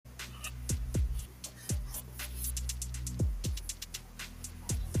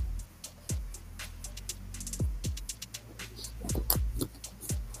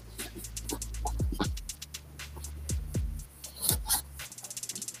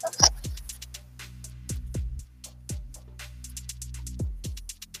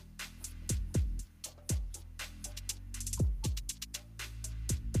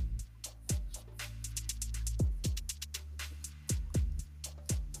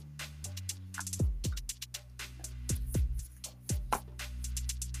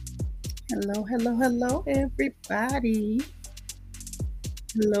Hello, hello, hello, everybody.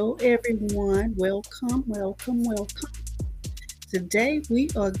 Hello, everyone. Welcome, welcome, welcome. Today, we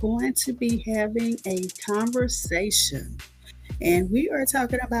are going to be having a conversation, and we are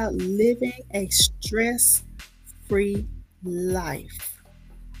talking about living a stress free life.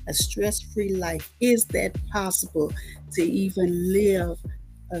 A stress free life. Is that possible to even live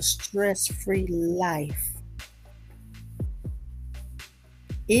a stress free life?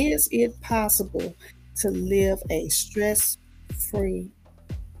 Is it possible to live a stress free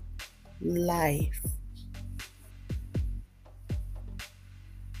life?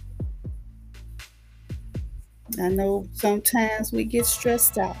 I know sometimes we get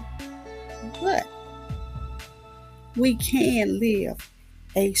stressed out, but we can live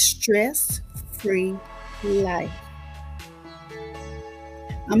a stress free life.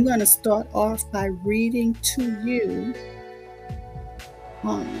 I'm going to start off by reading to you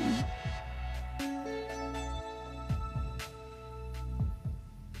um,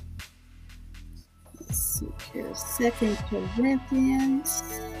 let's see here, 2 Corinthians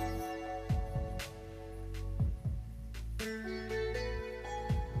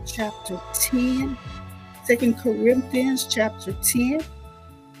chapter 10. 2 Corinthians chapter 10.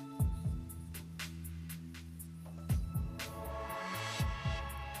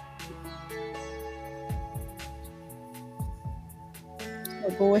 So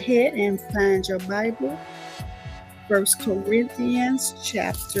go ahead and find your Bible. 1 Corinthians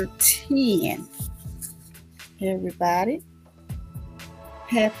chapter 10. Everybody,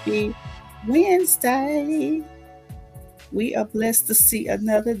 happy Wednesday. We are blessed to see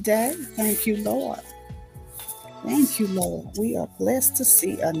another day. Thank you, Lord. Thank you, Lord. We are blessed to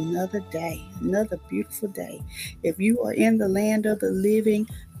see another day, another beautiful day. If you are in the land of the living,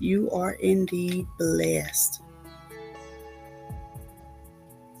 you are indeed blessed.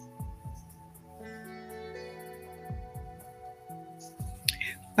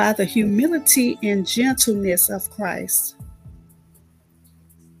 By the humility and gentleness of Christ,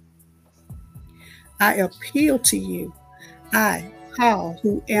 I appeal to you, I, Paul,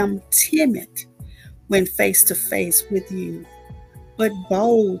 who am timid when face to face with you, but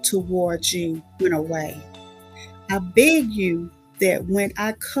bold towards you when away. I beg you that when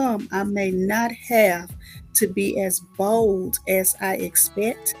I come, I may not have to be as bold as I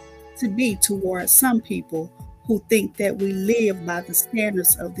expect to be towards some people who think that we live by the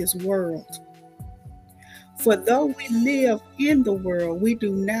standards of this world. For though we live in the world, we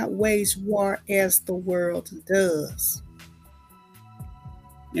do not wage war as the world does.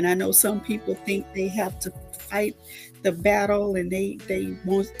 And I know some people think they have to fight the battle and they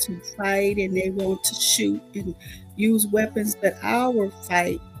want to fight and they want to shoot and use weapons, but our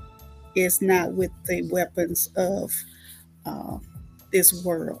fight is not with the weapons of uh, this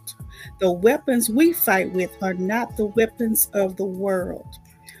world. The weapons we fight with are not the weapons of the world.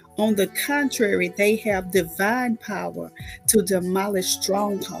 On the contrary, they have divine power to demolish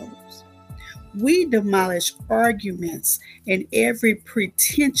strongholds. We demolish arguments and every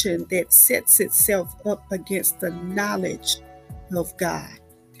pretension that sets itself up against the knowledge of God.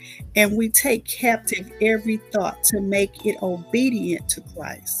 And we take captive every thought to make it obedient to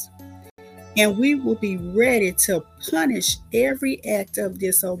Christ. And we will be ready to punish every act of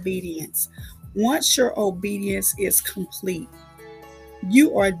disobedience once your obedience is complete.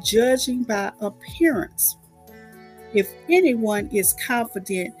 You are judging by appearance. If anyone is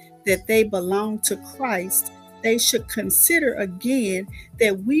confident that they belong to Christ, they should consider again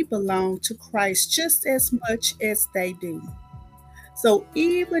that we belong to Christ just as much as they do. So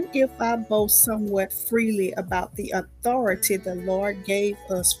even if I boast somewhat freely about the authority the Lord gave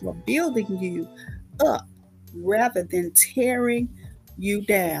us for building you up rather than tearing you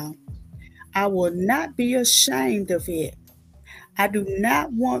down, I will not be ashamed of it. I do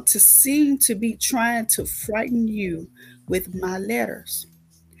not want to seem to be trying to frighten you with my letters.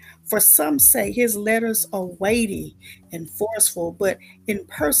 For some say his letters are weighty and forceful, but in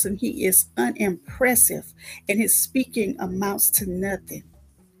person he is unimpressive and his speaking amounts to nothing.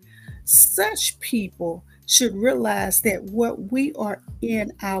 Such people should realize that what we are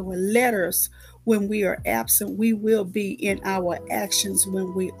in our letters when we are absent, we will be in our actions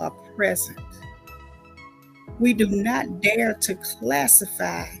when we are present. We do not dare to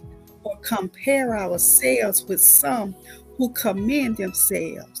classify or compare ourselves with some who commend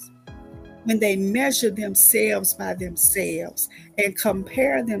themselves. When they measure themselves by themselves and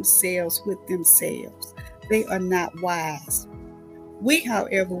compare themselves with themselves, they are not wise. We,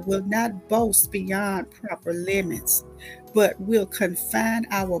 however, will not boast beyond proper limits, but will confine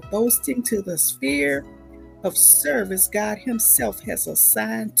our boasting to the sphere of service, God Himself has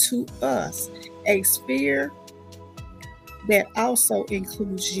assigned to us a sphere that also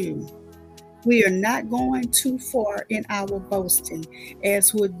includes you. We are not going too far in our boasting,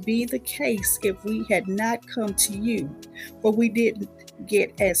 as would be the case if we had not come to you, for we didn't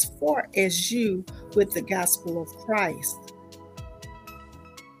get as far as you with the gospel of Christ.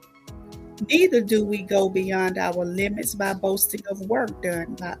 Neither do we go beyond our limits by boasting of work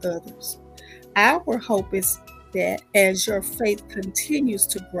done by others. Our hope is that as your faith continues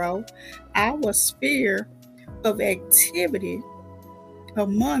to grow, our sphere of activity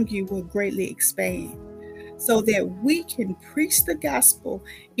among you will greatly expand, so that we can preach the gospel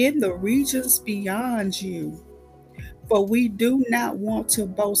in the regions beyond you. For we do not want to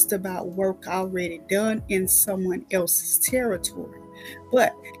boast about work already done in someone else's territory,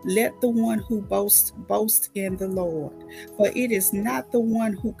 but let the one who boasts boast in the Lord. For it is not the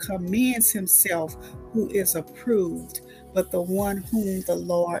one who commends himself who is approved, but the one whom the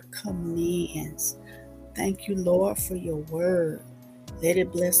Lord commends. Thank you, Lord, for your word. Let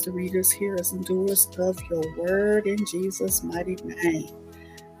it bless the readers, hearers, and doers of your word in Jesus' mighty name.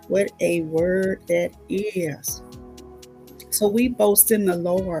 What a word that is. So we boast in the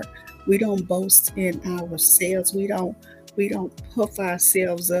Lord. We don't boast in ourselves. We don't puff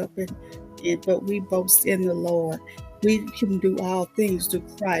ourselves up, but we boast in the Lord. We can do all things through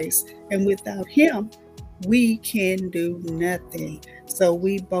Christ, and without Him, we can do nothing. So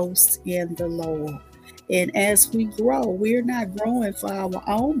we boast in the Lord. And as we grow, we're not growing for our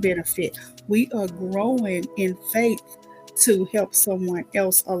own benefit. We are growing in faith to help someone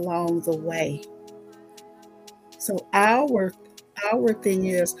else along the way. So our thing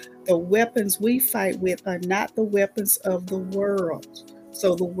is, the weapons we fight with are not the weapons of the world.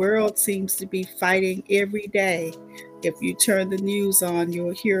 So the world seems to be fighting every day. If you turn the news on,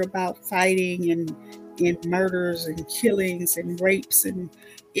 you'll hear about fighting and murders and killings and rapes and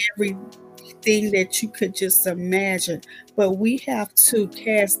everything that you could just imagine. But we have to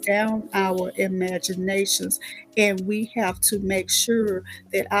cast down our imaginations, and we have to make sure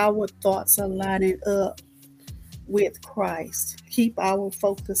that our thoughts are lining up with Christ. Keep our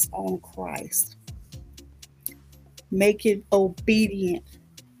focus on Christ. Make it obedient.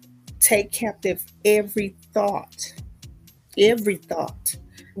 Take captive every thought,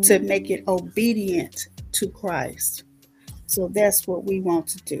 to make it obedient to Christ. So that's what we want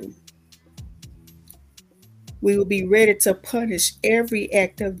to do. We will be ready to punish every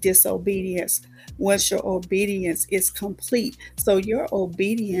act of disobedience once your obedience is complete. So your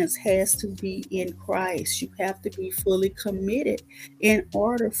obedience has to be in Christ. You have to be fully committed in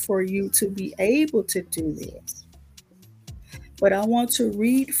order for you to be able to do this. But I want to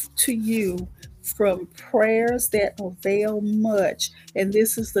read to you from Prayers That Avail Much. And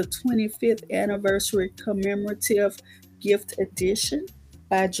this is the 25th anniversary commemorative gift edition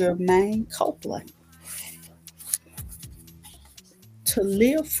by Jermaine Copeland. To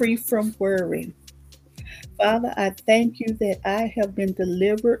live free from worry. Father, I thank you that I have been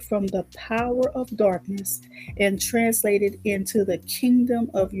delivered from the power of darkness and translated into the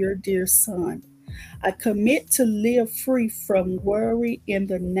kingdom of your dear Son. I commit to live free from worry in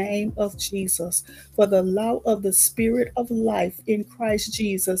the name of Jesus, for the law of the Spirit of life in Christ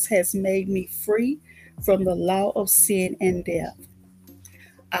Jesus has made me free from the law of sin and death.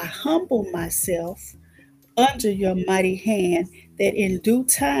 I humble myself under your mighty hand, that in due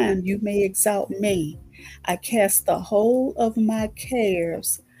time you may exalt me. I cast the whole of my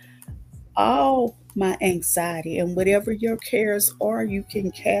cares, all my anxiety, and whatever your cares are, you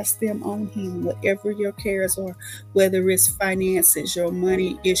can cast them on Him. Whatever your cares are, whether it's finances, your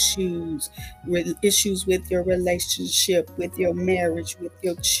money issues, issues with your relationship, with your marriage, with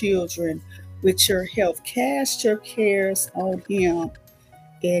your children, with your health, cast your cares on Him,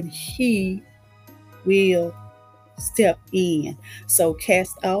 and He will step in. So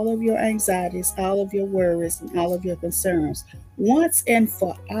cast all of your anxieties, all of your worries, and all of your concerns. Once and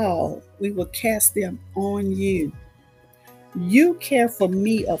for all, we will cast them on you. You care for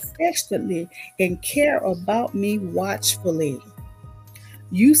me affectionately and care about me watchfully.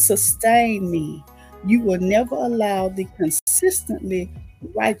 You sustain me. You will never allow the consistently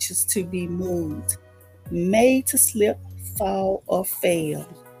righteous to be moved, made to slip, fall, or fail.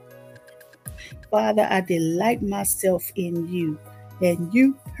 Father, I delight myself in you, and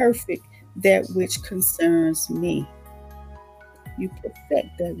you perfect that which concerns me. You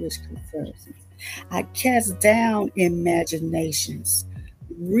perfect that which concerns me. I cast down imaginations,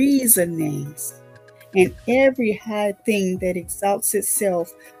 reasonings, and every high thing that exalts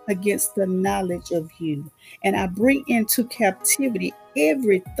itself against the knowledge of you. And I bring into captivity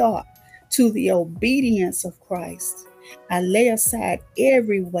every thought to the obedience of Christ. I lay aside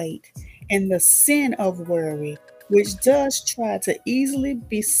every weight and the sin of worry, which does try to easily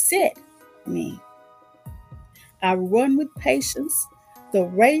beset me. I run with patience the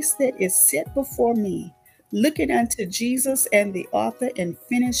race that is set before me, looking unto Jesus and the author and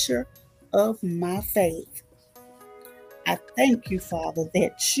finisher of my faith. I thank you, Father,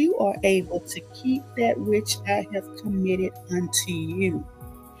 that you are able to keep that which I have committed unto you.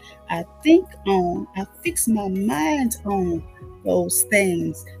 I fix my mind on those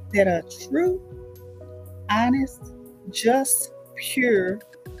things that are true, honest, just, pure,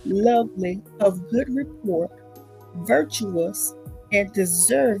 lovely, of good report, virtuous, and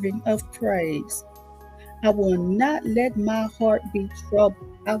deserving of praise. I will not let my heart be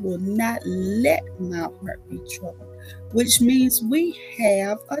troubled. I will not let my heart be troubled, which means we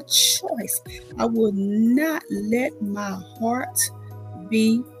have a choice. I will not let my heart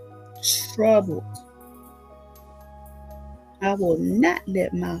be troubled. I will not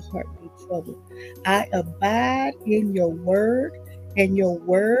let my heart be troubled. I abide in your word, and your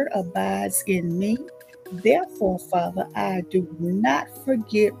word abides in me. Therefore, Father, I do not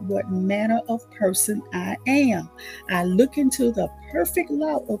forget what manner of person I am. I look into the perfect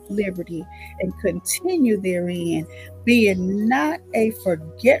law of liberty and continue therein, being not a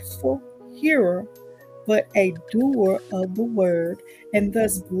forgetful hearer, but a doer of the word, and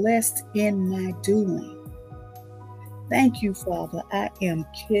thus blessed in my doing. Thank you, Father. I am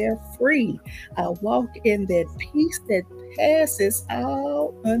carefree. I walk in that peace that passes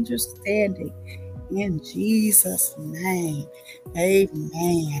all understanding. In Jesus' name,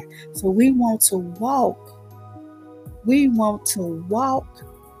 amen. So we want to walk in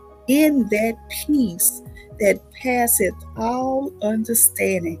that peace that passeth all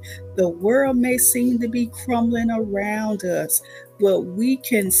understanding. The world may seem to be crumbling around us, but we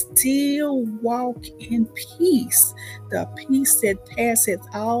can still walk in peace. The peace that passeth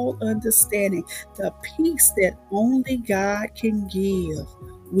all understanding, the peace that only God can give.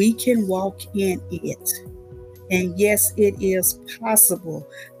 We can walk in it. And yes, it is possible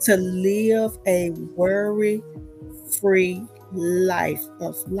to live a worry free life,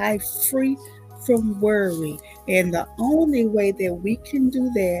 of life free from worry. And the only way that we can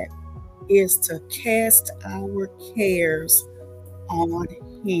do that is to cast our cares on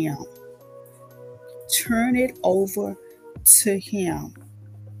Him. Turn it over to Him.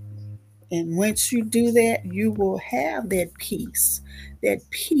 And once you do that, you will have that peace that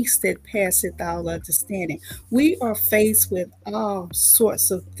passeth all understanding. We are faced with all sorts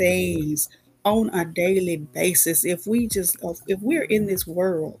of things on a daily basis. If we're in this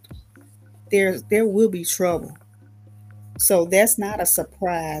world, there will be trouble. So that's not a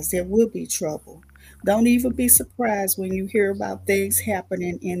surprise. There will be trouble. Don't even be surprised when you hear about things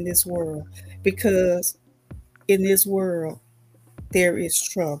happening in this world, because in this world there is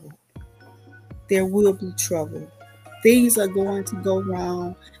trouble. There will be trouble. Things are going to go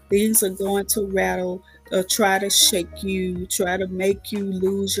wrong. Things are going to rattle, try to shake you, try to make you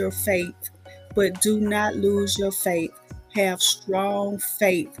lose your faith. But do not lose your faith. Have strong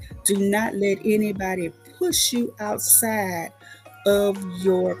faith. Do not let anybody push you outside of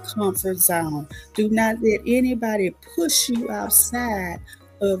your comfort zone. Do not let anybody push you outside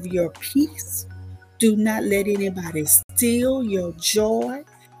of your peace. Do not let anybody steal your joy.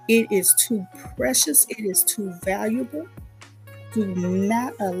 It is too precious, it is too valuable. Do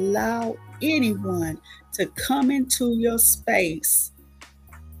not allow anyone to come into your space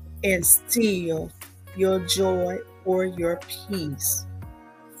and steal your joy or your peace.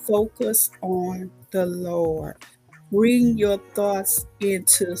 Focus on the Lord. Bring your thoughts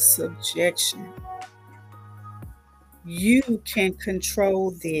into subjection. You can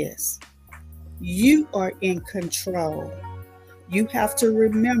control this. You are in control. You have to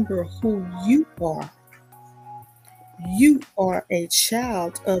remember who you are. You are a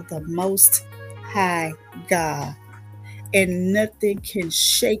child of the Most High God, and nothing can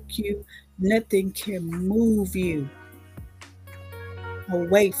shake you, nothing can move you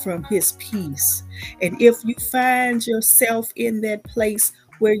away from His peace. And if you find yourself in that place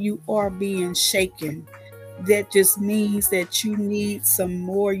where you are being shaken, that just means that you need some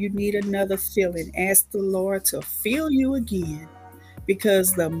more, you need another filling. Ask the Lord to fill you again,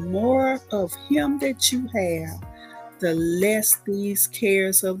 because the more of Him that you have, the less these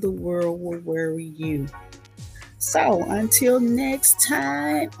cares of the world will worry you. So until next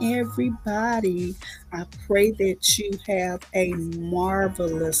time, everybody, I pray that you have a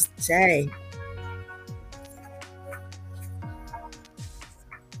marvelous day.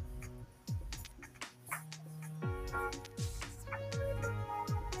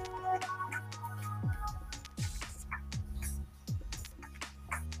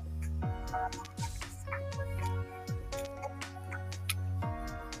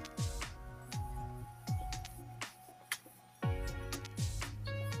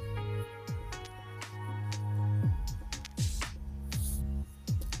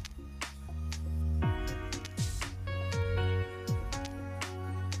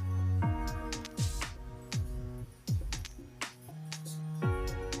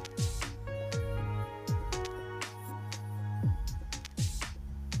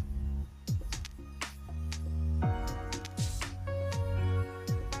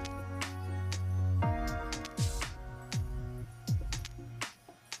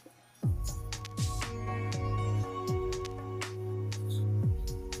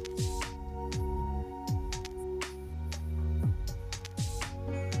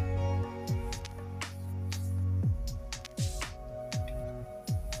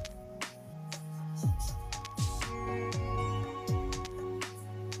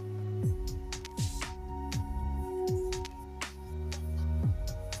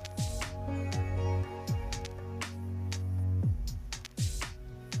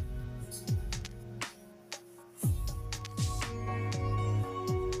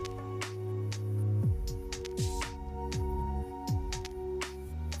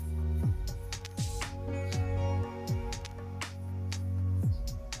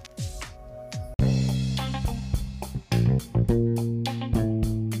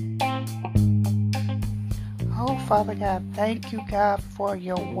 Father God, thank you, God, for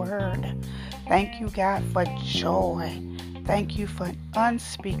your word. Thank you, God, for joy. Thank you for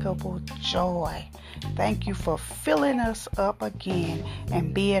unspeakable joy. Thank you for filling us up again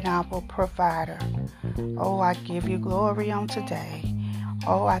and being our provider. Oh, I give you glory on today.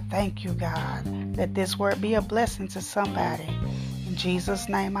 Oh, I thank you, God, that this word be a blessing to somebody. In Jesus'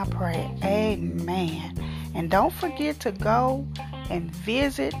 name I pray. Amen. And don't forget to go and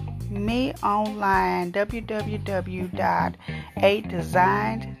visit me online,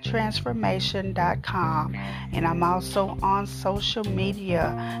 www.adesignedtransformation.com. And I'm also on social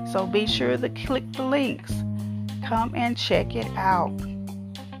media, so be sure to click the links. Come and check it out.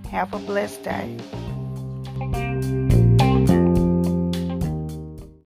 Have a blessed day.